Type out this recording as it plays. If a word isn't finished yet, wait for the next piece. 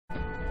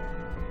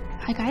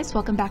Hi guys,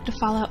 welcome back to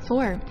Fallout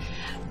 4.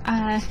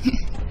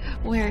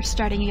 We're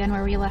starting again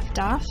where we left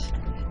off,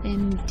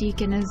 and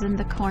Deacon is in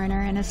the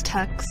corner in his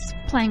tux,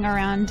 playing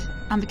around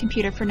on the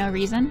computer for no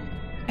reason.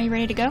 Are you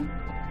ready to go?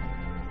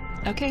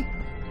 Okay.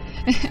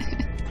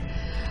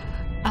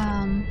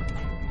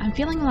 I'm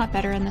feeling a lot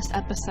better in this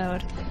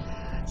episode,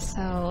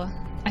 so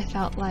I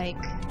felt like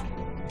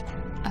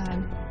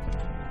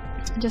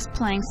just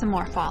playing some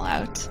more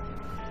Fallout,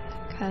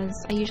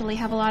 because I usually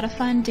have a lot of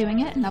fun doing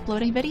it and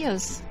uploading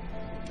videos.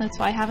 That's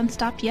why I haven't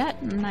stopped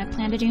yet, and I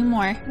plan to do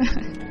more.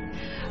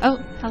 Oh,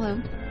 hello.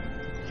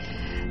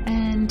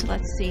 And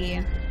let's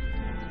see.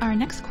 Our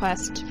next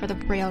quest for the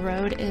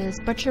railroad is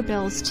Butcher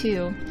Bill's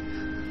 2.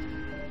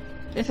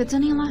 If it's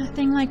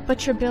anything like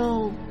Butcher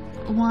Bill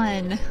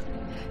 1,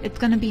 it's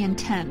gonna be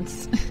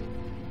intense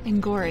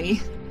and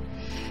gory.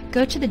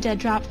 Go to the dead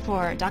drop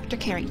for Dr.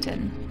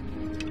 Carrington.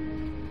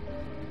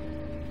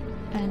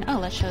 And oh,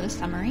 let's show the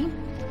summary.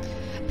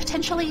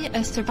 Potentially,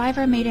 a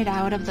survivor made it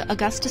out of the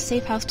Augusta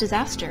Safe House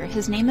disaster.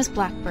 His name is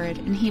Blackbird,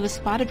 and he was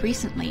spotted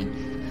recently.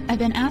 I've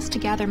been asked to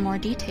gather more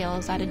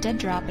details at a dead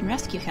drop and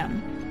rescue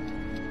him.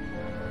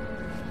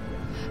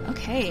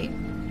 Okay.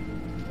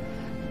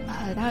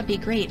 That would be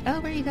great.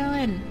 Oh, where are you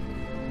going?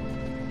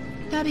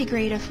 That'd be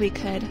great if we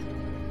could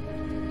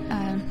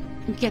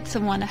get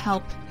someone to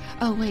help.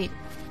 Oh, wait.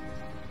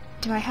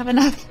 Do I have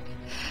enough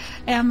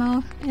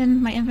ammo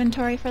in my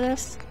inventory for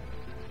this?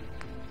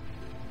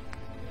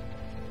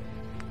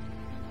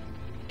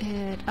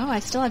 Oh, I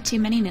still have 2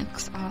 mini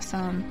nukes.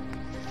 Awesome.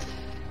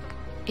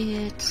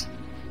 It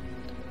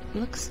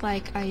looks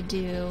like I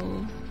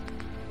do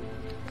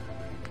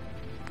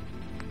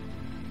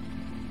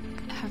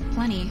have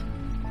plenty.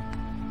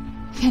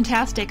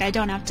 Fantastic, I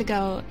don't have to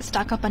go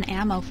stock up on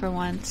ammo for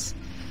once.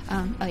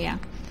 Oh yeah.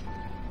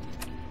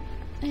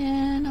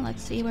 And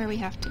let's see where we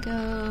have to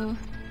go.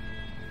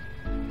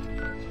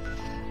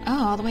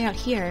 Oh, all the way out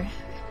here.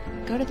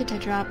 Go to the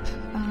dead drop.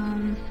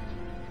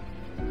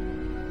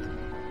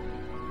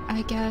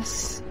 I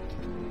guess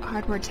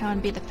Hardware Town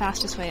would be the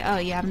fastest way. Oh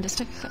yeah, I haven't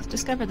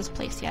discovered this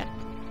place yet.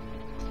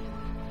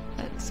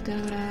 Let's go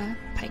to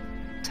Pike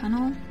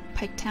Town.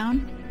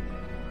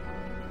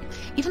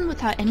 Even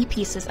without any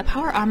pieces, a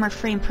power armor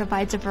frame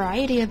provides a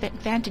variety of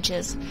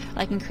advantages,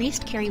 like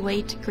increased carry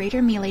weight,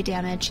 greater melee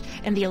damage,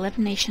 and the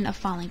elimination of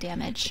falling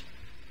damage.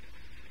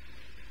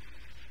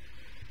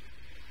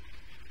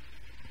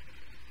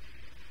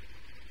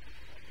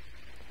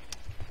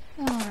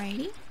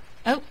 Alrighty.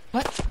 Oh,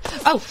 what?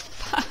 Oh,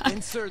 fuck.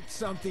 Insert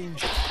something.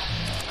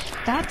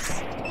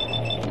 That's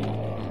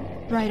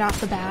right off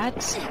the bat.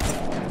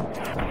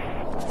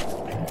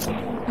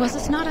 Was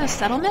this not a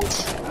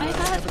settlement I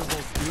had?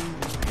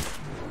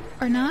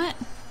 Or not?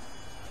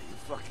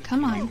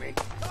 Come on.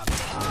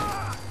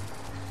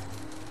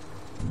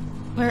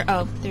 Where?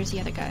 Oh, there's the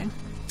other guy.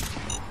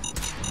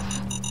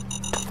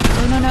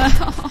 Oh, no.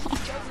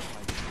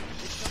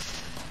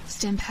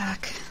 Stim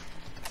pack.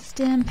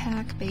 Stim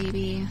pack,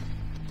 baby.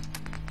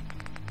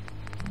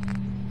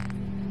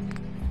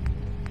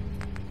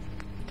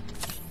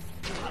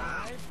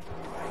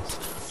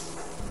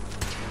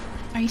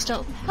 Are you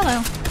still?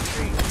 Hello.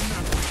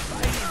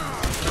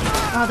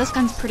 Wow, this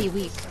gun's pretty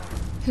weak.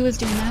 Who is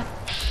doing that?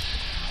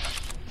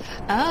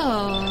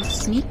 Oh,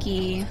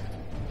 sneaky.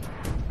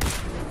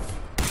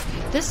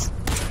 This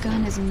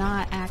gun is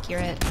not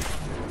accurate.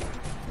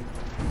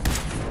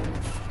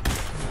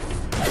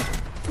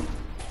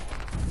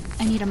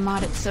 I need to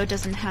mod it so it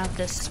doesn't have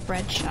this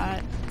spread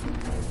shot.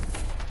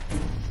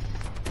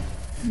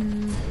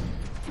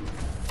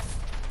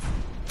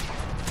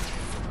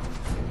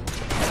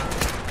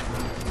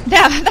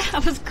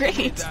 That was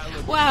great.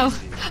 Wow.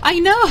 I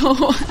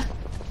know.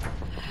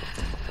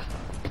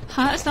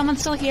 Huh? Is someone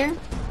still here?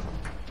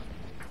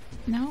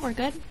 No, we're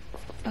good?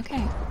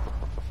 Okay.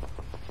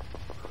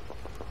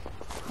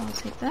 I'll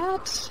take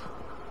that.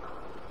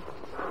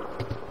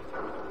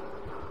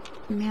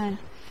 Man.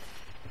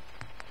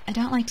 I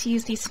don't like to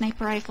use these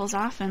sniper rifles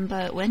often,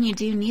 but when you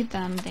do need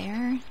them,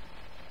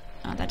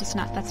 oh, that's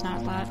not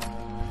a lot.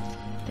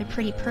 They're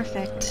pretty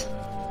perfect.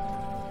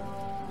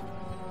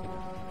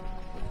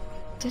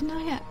 Didn't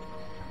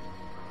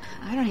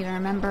I don't even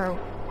remember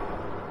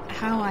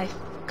how I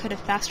could have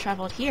fast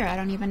traveled here. I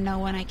don't even know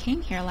when I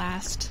came here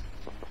last.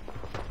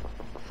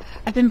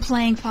 I've been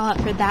playing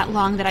Fallout for that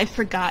long that I've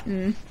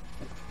forgotten.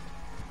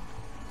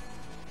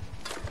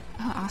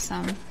 Oh,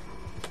 awesome.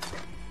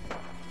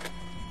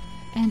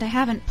 And I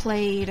haven't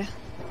played,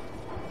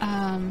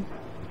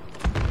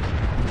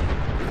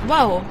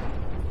 whoa!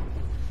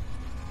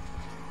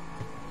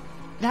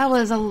 That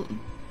was a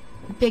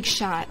big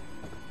shot.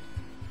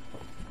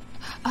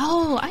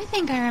 Oh, I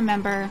think I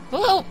remember.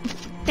 Whoa!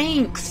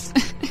 Thanks!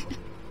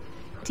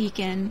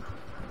 Deacon.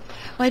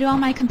 Why do all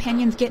my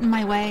companions get in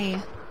my way?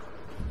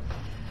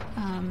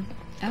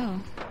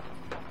 Oh.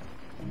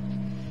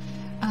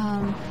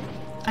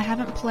 I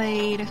haven't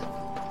played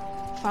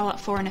Fallout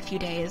 4 in a few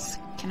days.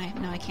 Can I?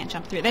 No, I can't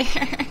jump through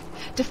there.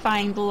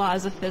 Defying the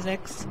laws of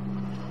physics.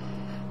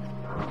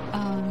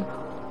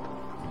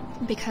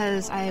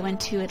 Because I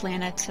went to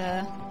Atlanta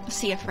to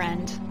see a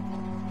friend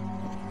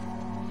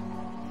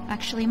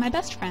actually my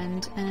best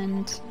friend,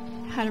 and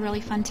had a really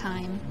fun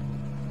time.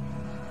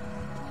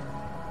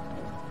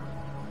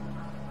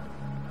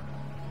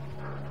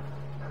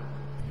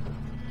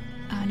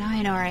 Oh, now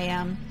I know where I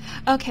am.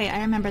 Okay,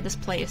 I remember this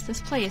place.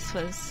 This place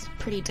was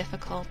pretty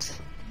difficult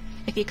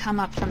if you come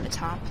up from the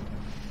top.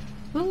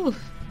 Ooh.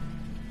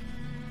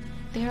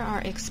 There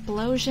are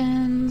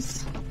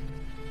explosions.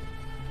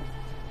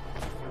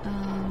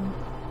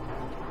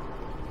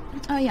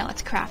 Oh yeah,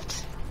 let's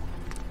craft.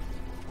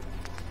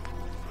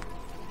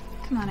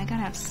 Come on, I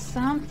gotta have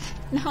some...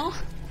 No?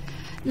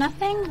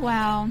 Nothing?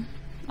 Wow.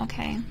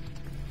 Okay.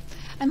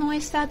 I'm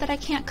always sad that I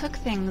can't cook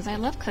things. I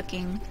love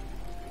cooking.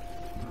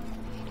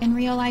 In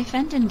real life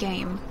and in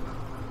game.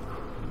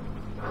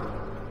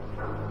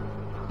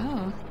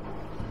 Oh.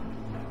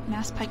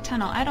 Mass Pike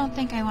Tunnel. I don't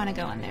think I want to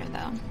go in there,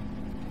 though.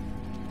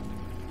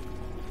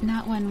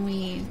 Not when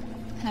we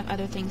have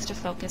other things to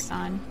focus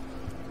on.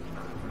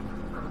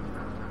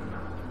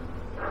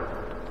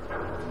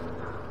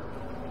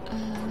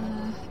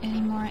 Any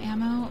more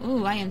ammo?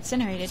 Ooh, I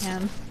incinerated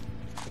him.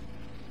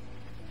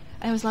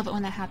 I always love it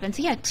when that happens.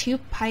 He had 2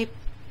 pipe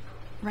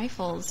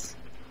rifles.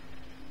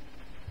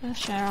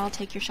 Sure, I'll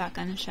take your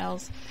shotgun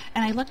shells.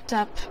 And I looked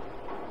up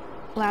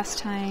last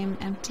time,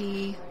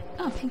 empty...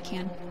 Oh, pink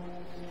can.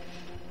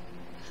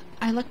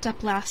 I looked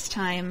up last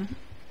time...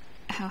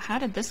 How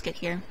did this get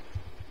here?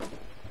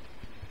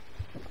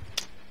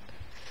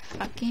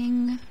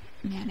 Fucking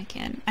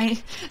mannequin.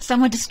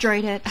 Someone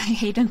destroyed it. I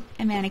hate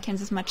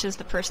mannequins as much as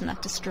the person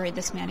that destroyed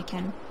this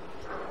mannequin.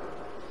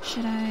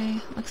 Should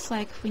I... Looks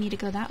like we need to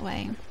go that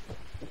way.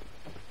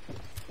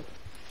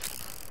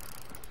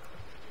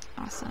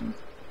 Awesome.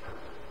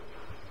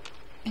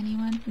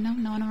 Anyone? No?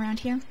 No one around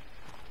here?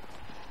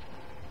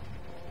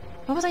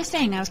 What was I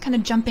saying? I was kind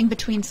of jumping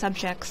between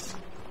subjects.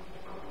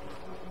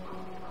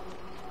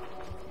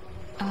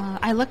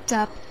 I looked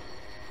up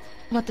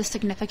what the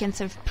significance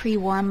of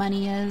pre-war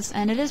money is,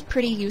 and it is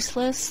pretty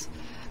useless,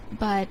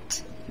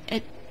 but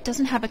it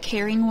doesn't have a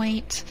carrying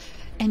weight,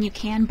 and you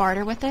can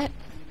barter with it.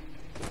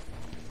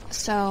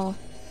 So,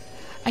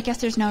 I guess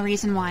there's no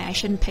reason why I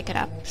shouldn't pick it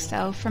up.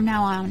 So, from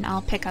now on,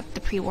 I'll pick up the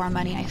pre-war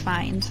money I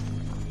find.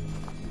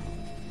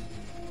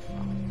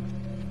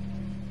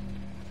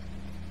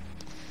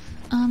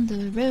 On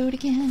the road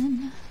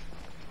again.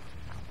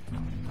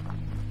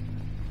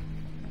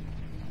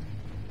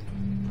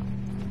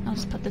 I'll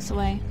just put this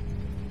away.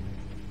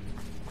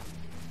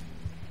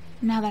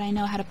 Now that I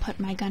know how to put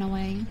my gun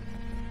away.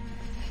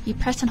 You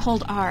press and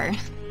hold R.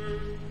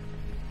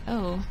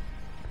 Oh.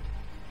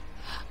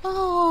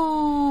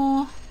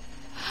 Oh!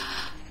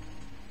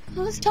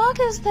 Whose dog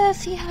is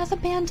this? He has a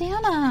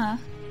bandana.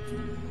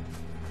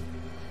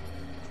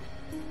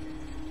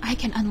 I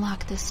can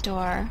unlock this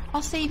door.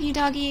 I'll save you,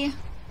 doggy.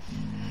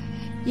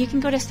 You can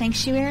go to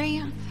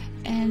Sanctuary,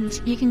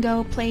 and you can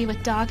go play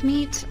with dog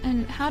meat.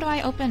 And how do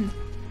I open?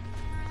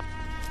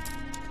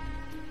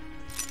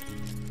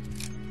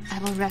 I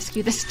will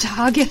rescue this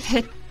dog if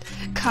it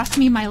costs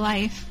me my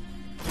life.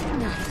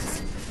 Nice.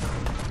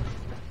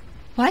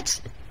 What?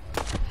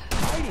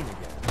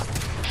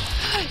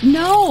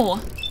 No!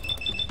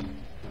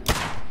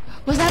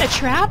 Was that a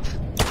trap?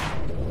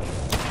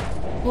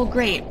 Well,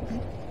 great.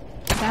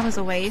 That was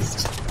a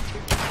waste.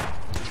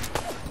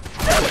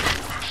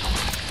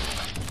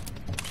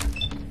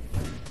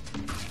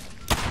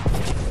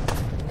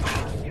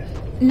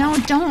 No,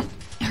 don't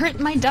hurt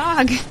my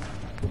dog.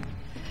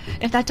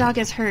 If that dog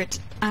is hurt,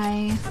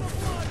 I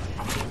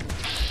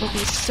will be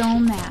so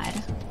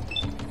mad.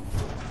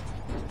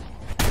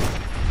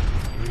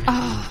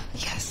 Oh,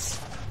 yes.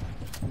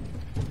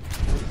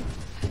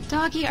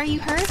 Doggy, are you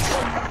hurt?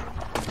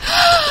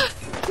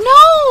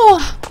 No!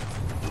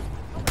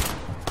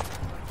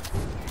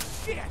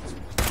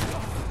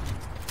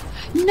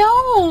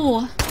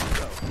 No!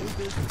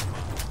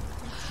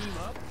 Team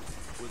up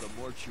with a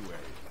mortuary.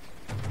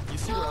 You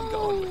see where I'm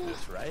going with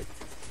this, right?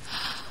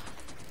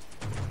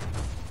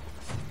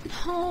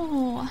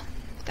 No.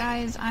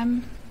 Guys,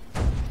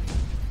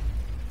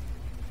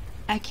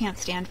 I can't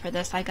stand for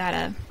this. I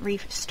gotta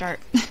restart.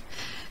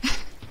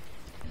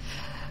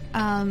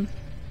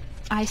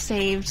 I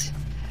saved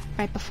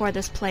right before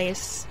this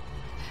place,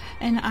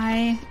 and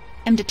I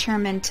am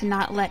determined to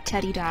not let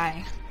Teddy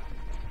die.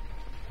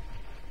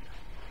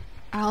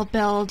 I'll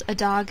build a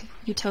dog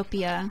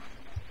utopia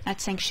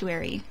at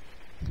Sanctuary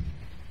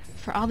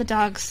for all the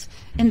dogs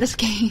in this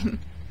game,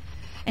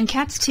 and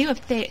cats too,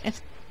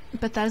 if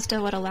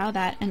Bethesda would allow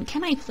that. And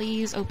can I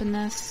please open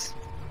this?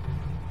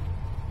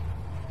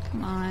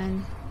 Come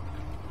on.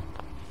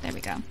 There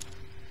we go.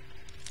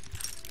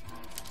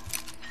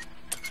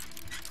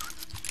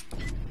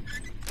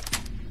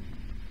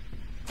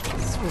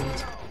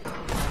 Sweet.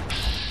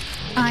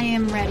 I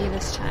am ready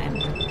this time.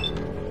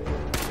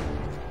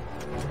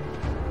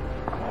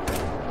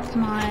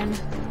 Come on.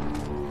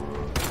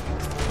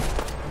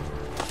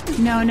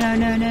 No, no,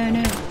 no, no,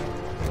 no.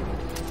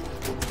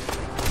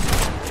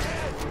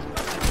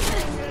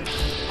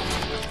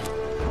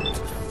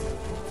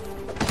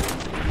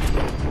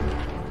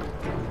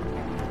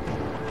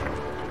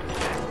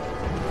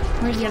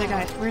 Where's the other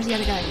guy? Where's the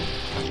other guy?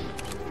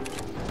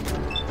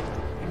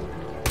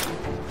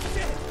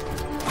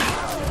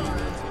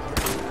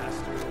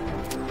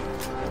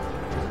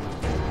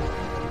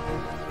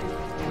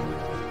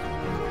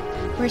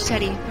 Where's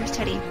Teddy? Where's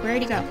Teddy?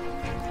 Where'd he go?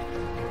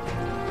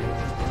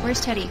 Where's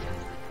Teddy?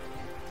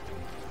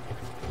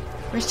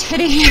 Where's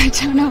Teddy? I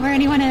don't know where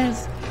anyone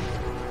is.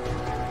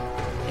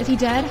 Is he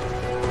dead?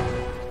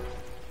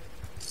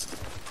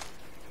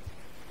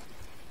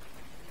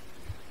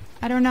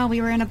 I don't know,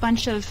 we were in a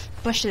bunch of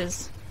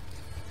bushes.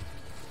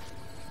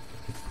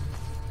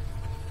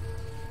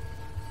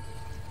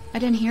 I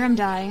didn't hear him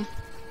die.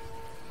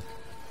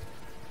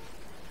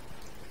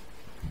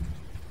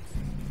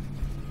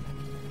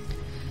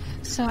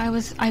 So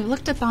I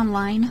looked up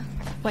online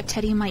what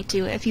Teddy might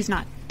do if he's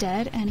not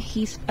dead, and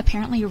he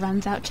apparently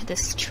runs out to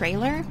this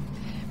trailer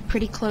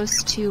pretty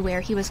close to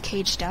where he was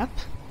caged up.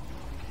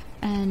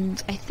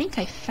 And I think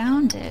I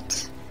found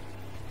it.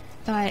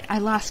 But I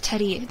lost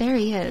Teddy. There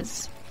he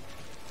is.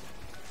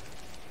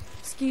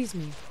 Excuse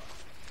me.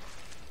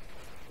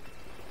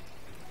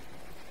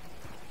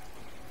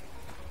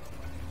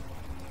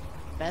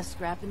 Best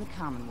scrap in the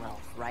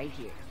Commonwealth, right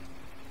here.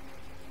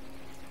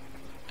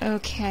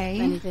 Okay.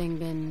 Anything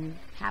been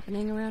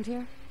happening around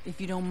here? If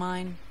you don't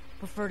mind,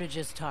 prefer to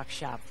just talk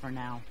shop for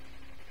now.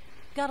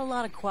 Got a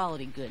lot of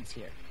quality goods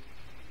here.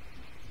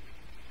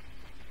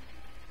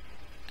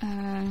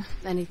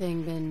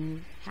 Anything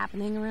been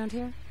happening around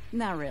here?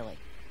 Not really.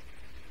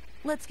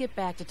 Let's get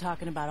back to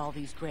talking about all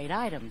these great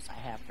items I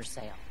have for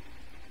sale.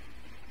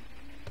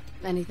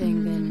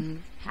 Anything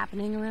been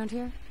happening around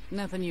here?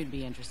 Nothing you'd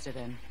be interested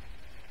in.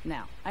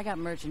 Now, I got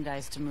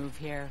merchandise to move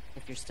here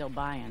if you're still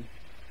buying.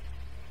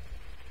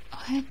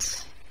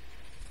 What?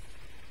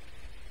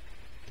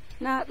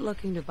 Not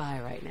looking to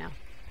buy right now.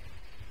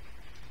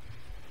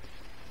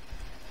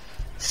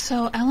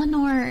 So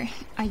Eleanor,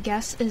 I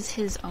guess, is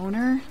his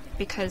owner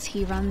because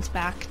he runs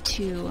back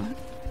to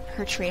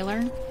her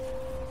trailer.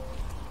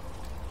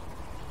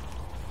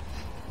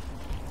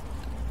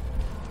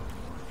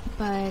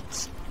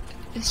 But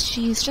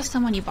she's just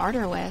someone you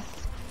barter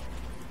with.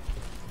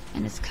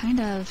 And it's kind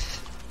of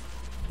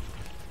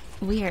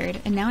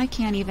weird. And now I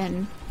can't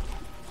even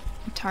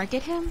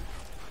target him?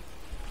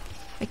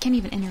 I can't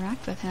even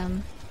interact with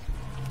him.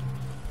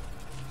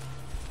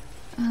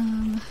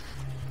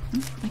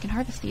 I can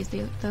harvest these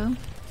though.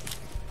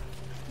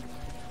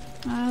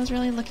 I was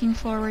really looking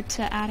forward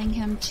to adding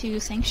him to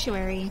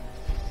Sanctuary.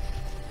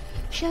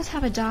 She does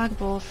have a dog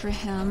bowl for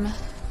him.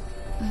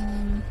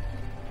 I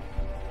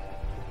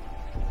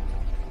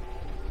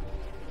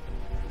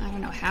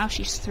don't know how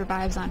she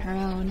survives on her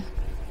own.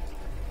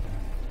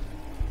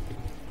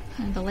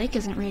 And the lake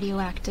isn't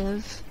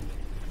radioactive,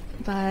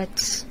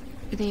 but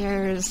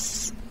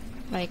there's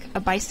like a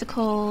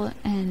bicycle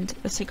and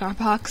a cigar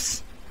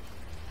box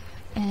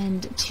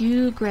and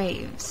 2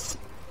 graves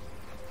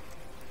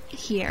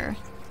here,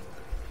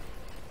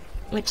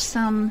 which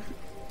some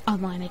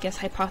online, I guess,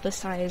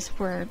 hypothesize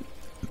were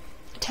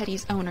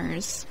Teddy's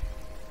owners,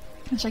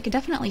 which I could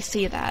definitely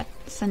see that,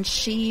 since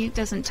she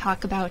doesn't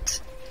talk about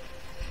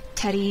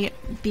Teddy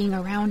being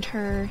around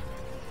her,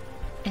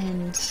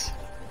 and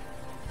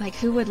like,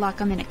 who would lock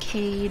him in a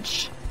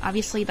cage?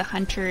 Obviously the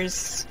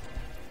hunters,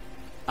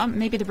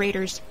 maybe the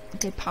raiders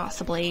did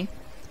possibly,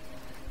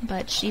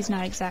 but she's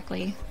not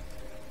exactly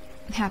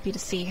happy to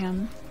see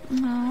him.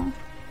 No,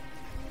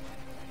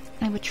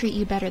 I would treat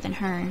you better than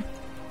her.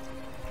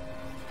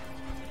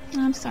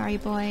 I'm sorry,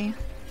 boy.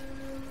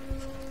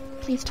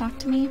 Please talk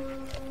to me.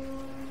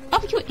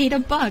 Oh, you ate a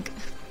bug!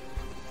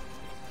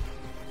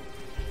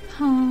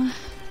 Oh.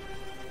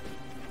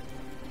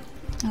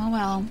 Oh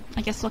well,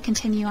 I guess we'll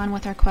continue on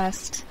with our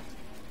quest.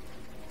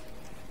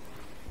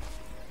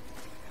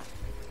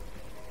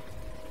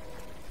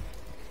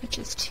 Which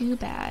is too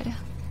bad.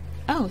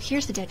 Oh,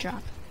 here's the dead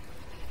drop.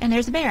 And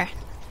there's a bear.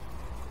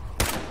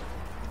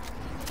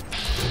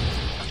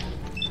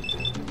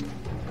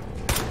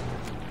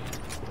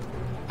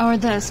 Or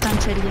the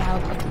stunted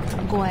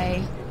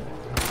Yaogui.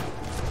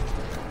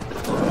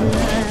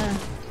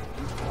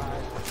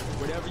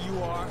 Whatever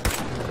you are.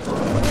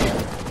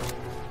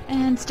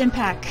 And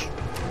Stimpak.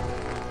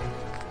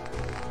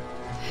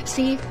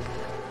 See?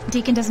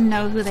 Deacon doesn't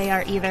know who they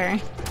are either.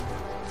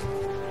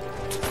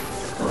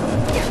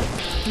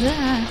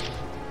 Ugh.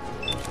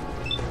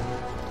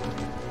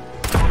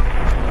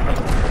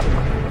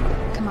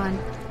 Come on.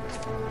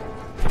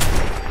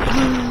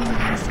 Oh,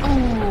 yes.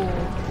 Oh.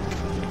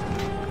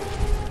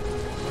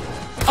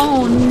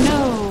 Oh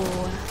no!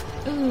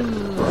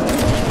 Ooh.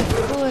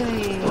 Boy.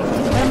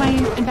 What am I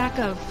in back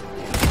of?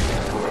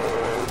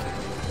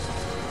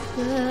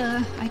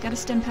 I got a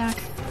Stimpak.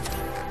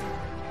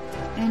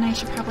 And I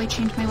should probably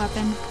change my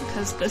weapon,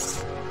 because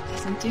this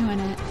isn't doing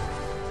it.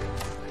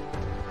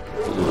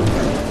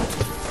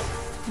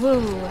 Whoa.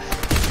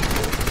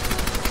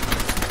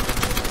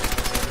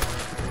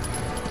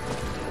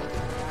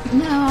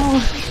 No!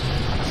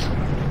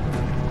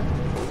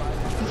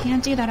 I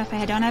can't do that if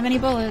I don't have any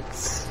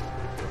bullets.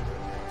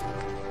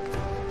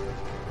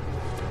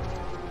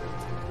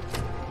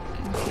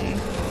 Okay.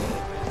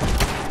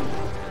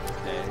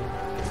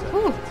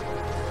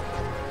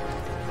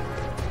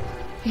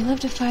 We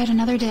live to fight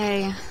another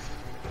day. You're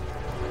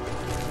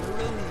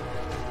really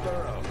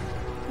thorough.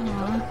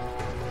 Aww.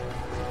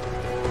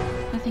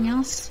 Nothing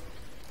else?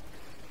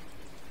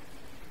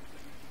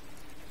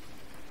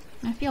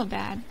 I feel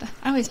bad.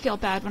 I always feel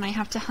bad when I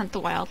have to hunt the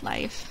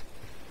wildlife.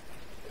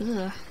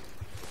 Ugh.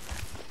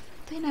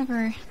 They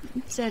never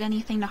said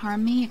anything to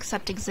harm me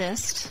except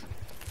exist.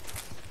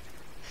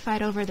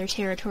 Fight over their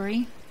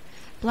territory.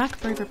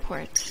 Blackbird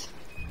report.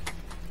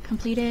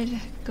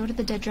 Completed. Go to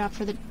the dead drop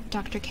for the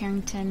Dr.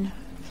 Carrington.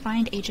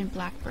 Find Agent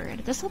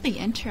Blackbird. This will be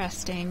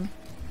interesting.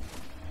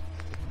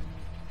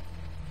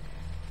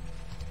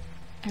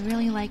 I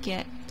really like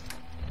it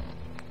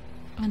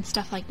when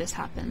stuff like this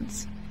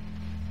happens.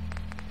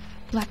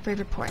 Blackbird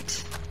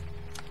report.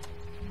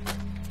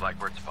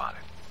 Blackbird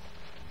spotted.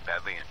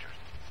 Badly injured.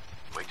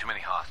 Way too many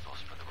hostiles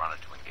for the runner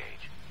to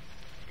engage.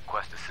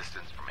 Request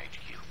assistance from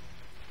HQ.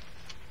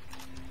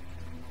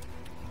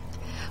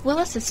 We'll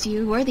assist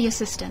you. We're the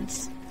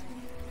assistants.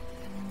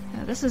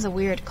 This is a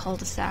weird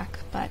cul-de-sac,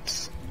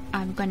 but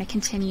I'm going to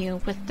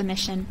continue with the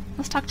mission.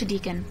 Let's talk to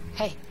Deacon.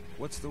 Hey,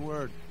 What's the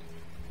word?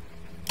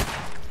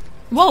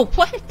 Whoa,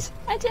 what?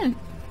 I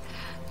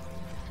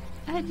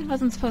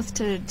wasn't supposed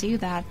to do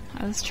that.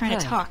 I was trying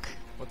to Hey. talk.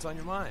 What's on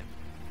your mind?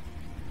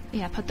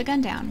 Yeah, put the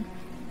gun down.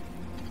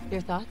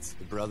 your thoughts?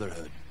 The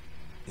Brotherhood.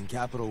 In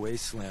Capital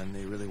Wasteland,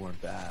 they really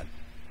weren't bad.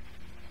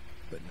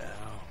 But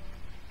now...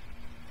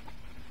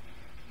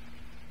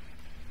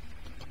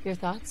 Your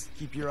thoughts?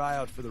 Keep your eye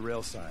out for the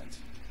rail signs.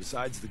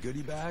 Besides the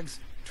goodie bags,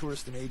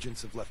 tourists and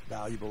agents have left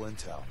valuable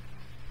intel.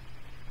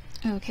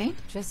 Okay.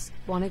 Just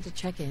wanted to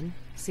check in,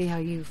 see how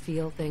you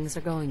feel things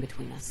are going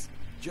between us.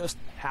 Just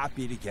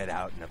happy to get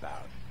out and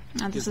about.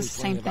 Oh, this Gives is me the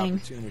same plenty thing. of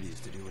opportunities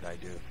to do what I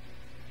do.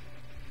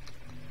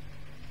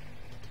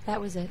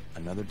 That was it.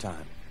 Another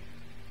time.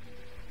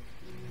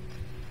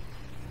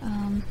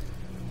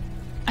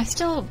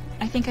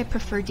 I think I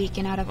prefer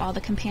Deacon out of all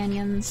the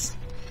companions.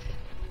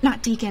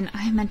 Not Deacon,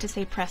 I meant to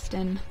say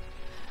Preston.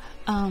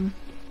 And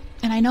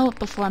I know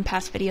before in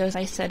past videos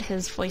I said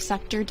his voice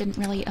actor didn't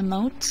really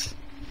emote,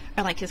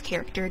 or like his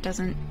character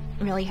doesn't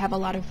really have a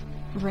lot of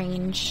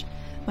range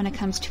when it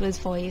comes to his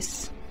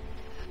voice.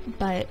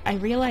 But I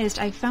realized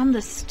I found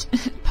this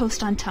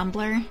post on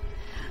Tumblr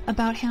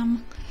about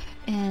him,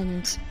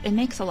 and it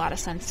makes a lot of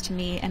sense to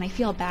me, and I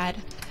feel bad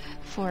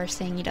for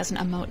saying he doesn't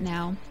emote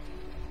now.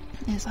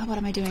 Oh, what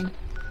am I doing?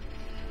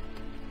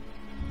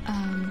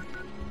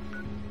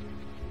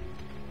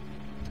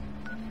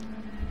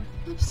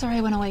 Oops, sorry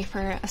I went away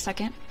for a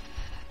second.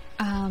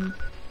 I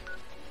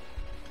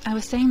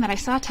was saying that I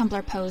saw a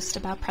Tumblr post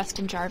about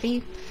Preston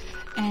Jarvie,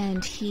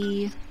 and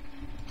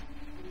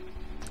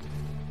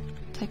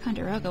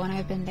Ticonderoga, when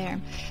I've been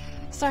there.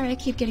 Sorry, I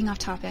keep getting off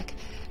topic.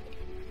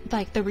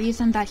 Like, the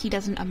reason that he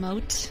doesn't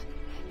emote,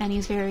 and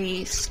he's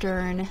very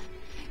stern,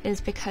 is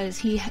because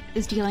he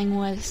is dealing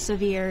with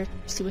severe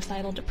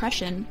suicidal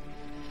depression.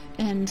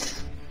 And,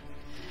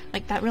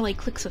 like, that really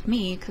clicks with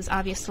me, because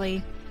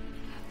obviously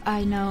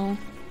I know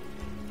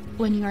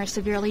when you are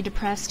severely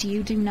depressed,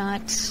 you do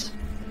not,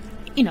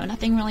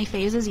 nothing really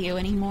phases you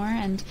anymore,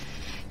 and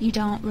you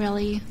don't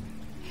really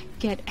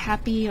get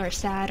happy or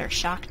sad or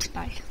shocked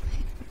by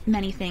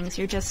many things.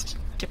 You're just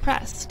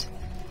depressed.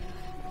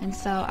 And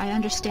so I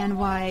understand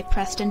why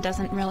Preston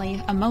doesn't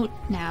really emote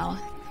now,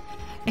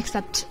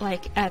 except,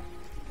 like, at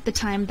the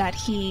time that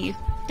he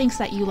thinks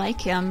that you like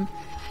him,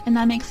 and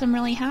that makes him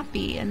really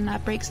happy, and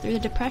that breaks through the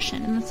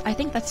depression. And I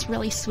think that's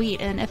really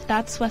sweet, and if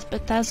that's what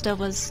Bethesda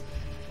was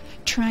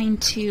trying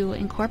to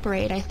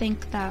incorporate, I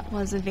think that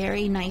was a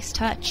very nice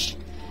touch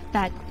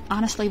that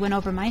honestly went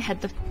over my head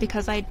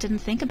because I didn't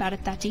think about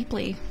it that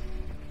deeply.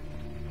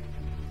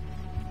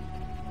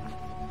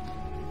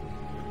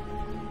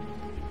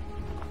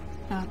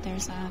 Oh,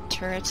 there's a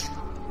turret.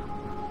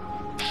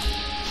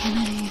 Can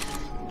I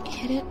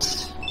hit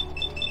it?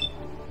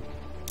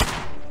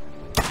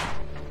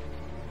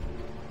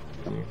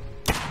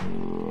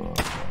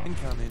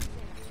 Incoming.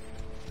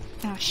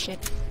 Ah,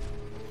 shit.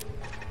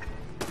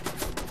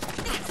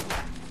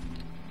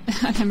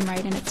 I'm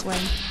right in its way.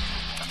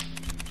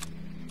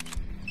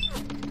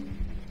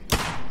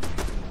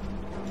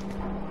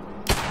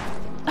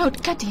 Oh,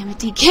 goddammit,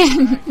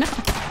 Deacon! No!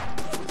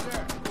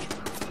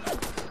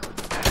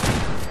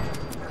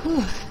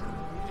 Whew.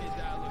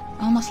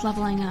 Almost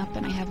leveling up,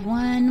 and I have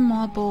one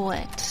more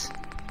bullet.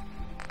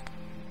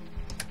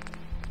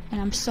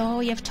 And I'm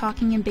sorry if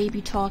talking in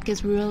baby talk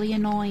is really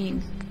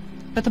annoying.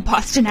 With a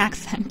Boston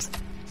accent.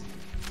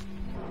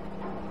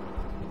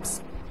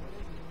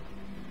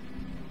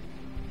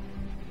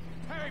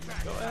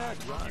 Go ahead,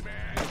 run.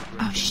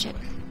 Oh, shit.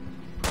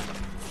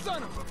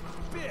 Son of a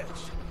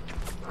bitch!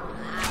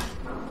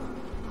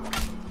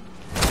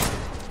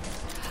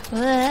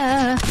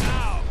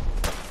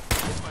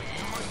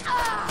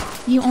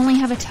 You only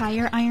have a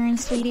tire iron,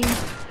 sweetie?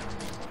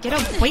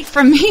 Get away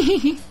from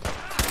me!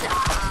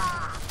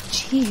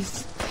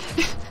 Jeez.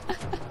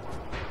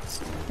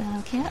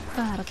 Bottle cap,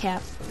 bottle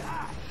cap.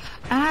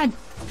 Ah!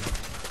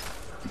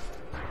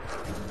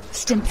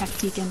 Stim pack,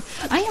 Deacon.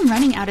 I am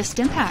running out of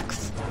stim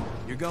packs.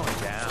 You're going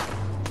down.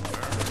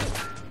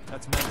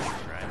 That's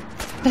menacing,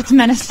 right? That's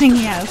menacing,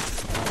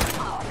 yes.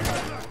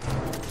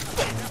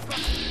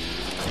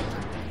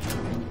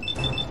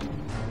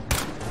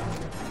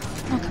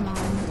 Oh, come on.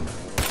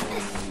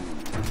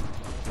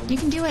 You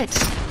can do it.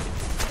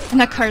 And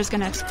that car is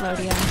gonna explode,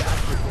 yeah.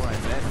 Back before I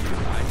met you,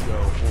 I'd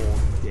go whole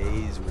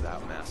days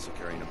without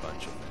massacring a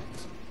bunch of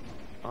things.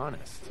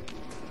 Honest.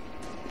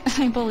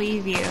 I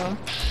believe you.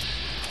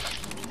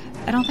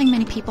 I don't think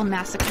many people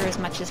massacre as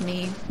much as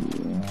me.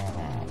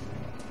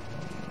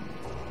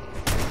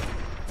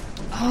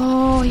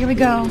 Oh, here we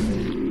go.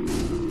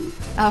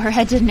 Oh, her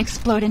head didn't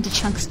explode into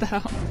chunks,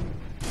 though.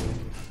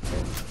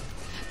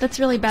 That's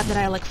really bad that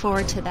I look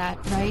forward to that,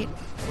 right?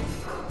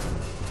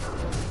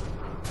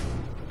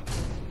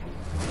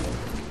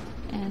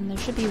 And there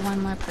should be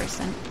one more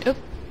person. Oop.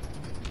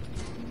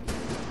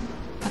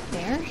 Up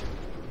there?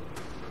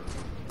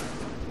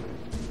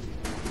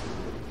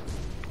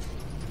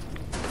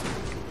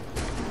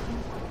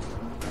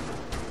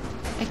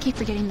 I keep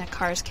forgetting that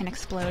cars can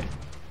explode.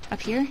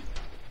 Up here?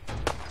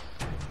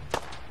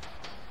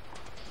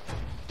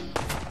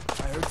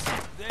 I heard some.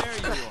 There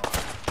you are.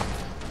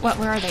 What?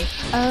 Where are they?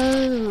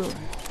 Oh.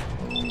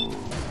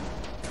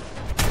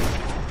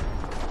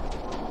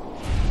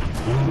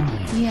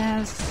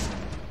 Yes.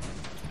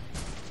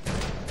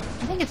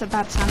 I think it's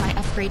about time I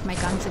upgrade my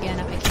guns again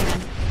if I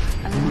can.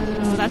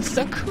 Oh, that's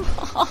so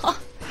cool.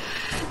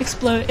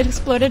 It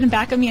exploded in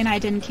back of me and I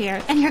didn't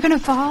care. And you're gonna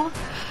fall?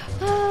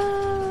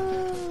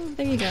 Oh,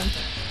 there you go.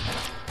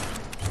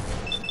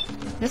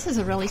 This is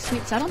a really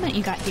sweet settlement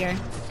you got here.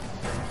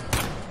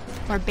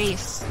 Or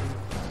base.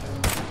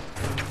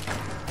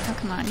 Oh,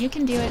 come on, you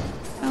can do it.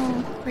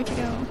 Oh, where'd you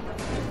go?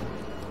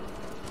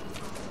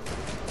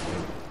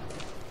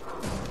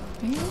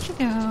 Where'd you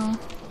go?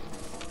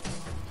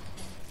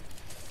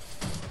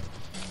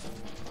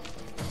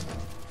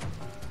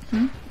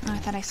 Oh, I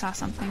thought I saw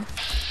something.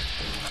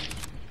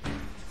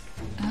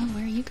 Oh,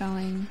 where are you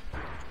going?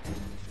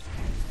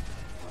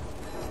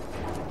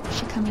 Is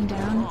she coming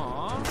down?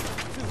 Aw,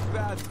 too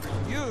bad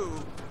for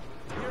you.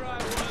 Here I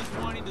was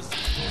wanting to...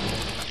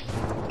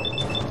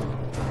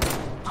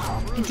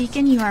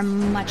 Deacon, you are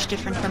much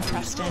different from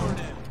Preston.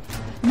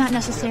 Not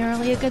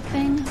necessarily a good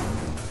thing,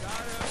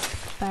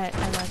 but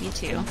I love you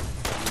too.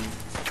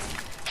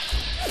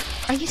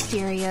 Are you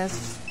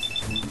serious?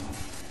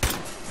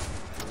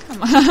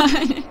 Come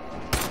on.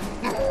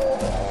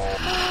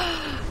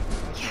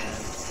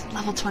 Yes,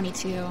 level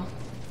 22.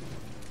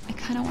 I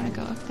kind of want to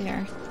go up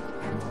there.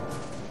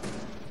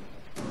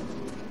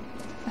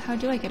 But how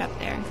do I get up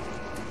there?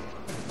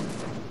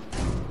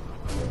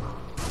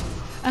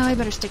 Oh, I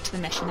better stick to the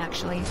mission,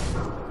 actually.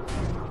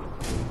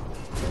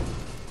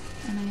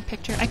 And I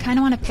picked her. I kind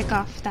of want to pick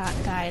off that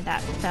guy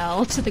that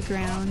fell to the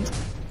ground.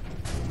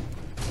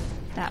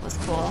 That was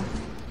cool.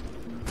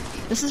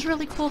 This is a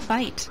really cool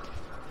fight.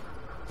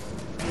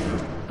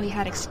 We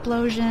had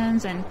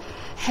explosions and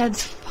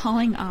heads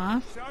falling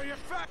off. Show your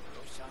face!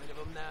 No sign of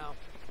him now.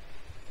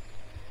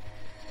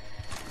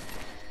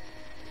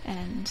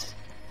 And,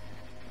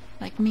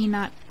 like, me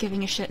not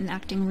giving a shit and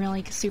acting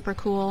really super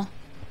cool.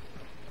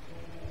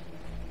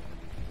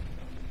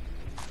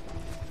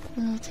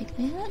 I'll take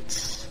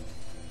that.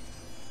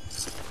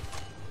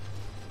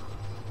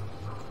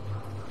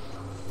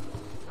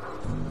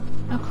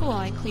 Oh cool,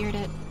 I cleared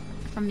it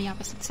from the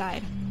opposite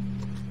side.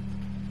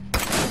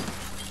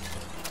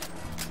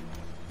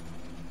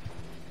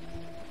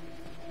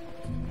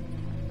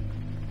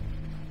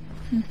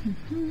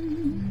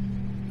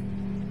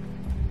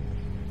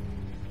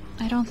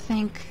 I don't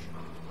think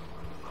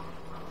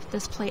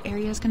this play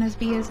area is going to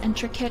be as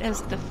intricate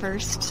as the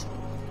first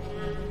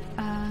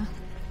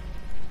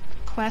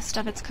quest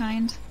of its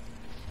kind.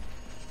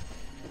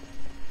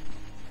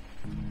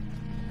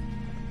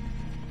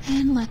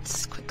 And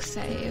let's quick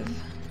save.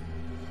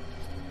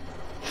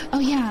 Oh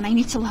yeah, and I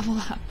need to level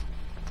up.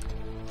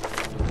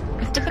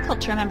 It's difficult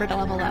to remember to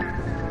level up.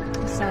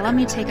 So let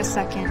me take a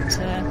second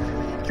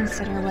to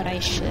consider what I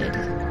should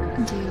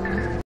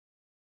do.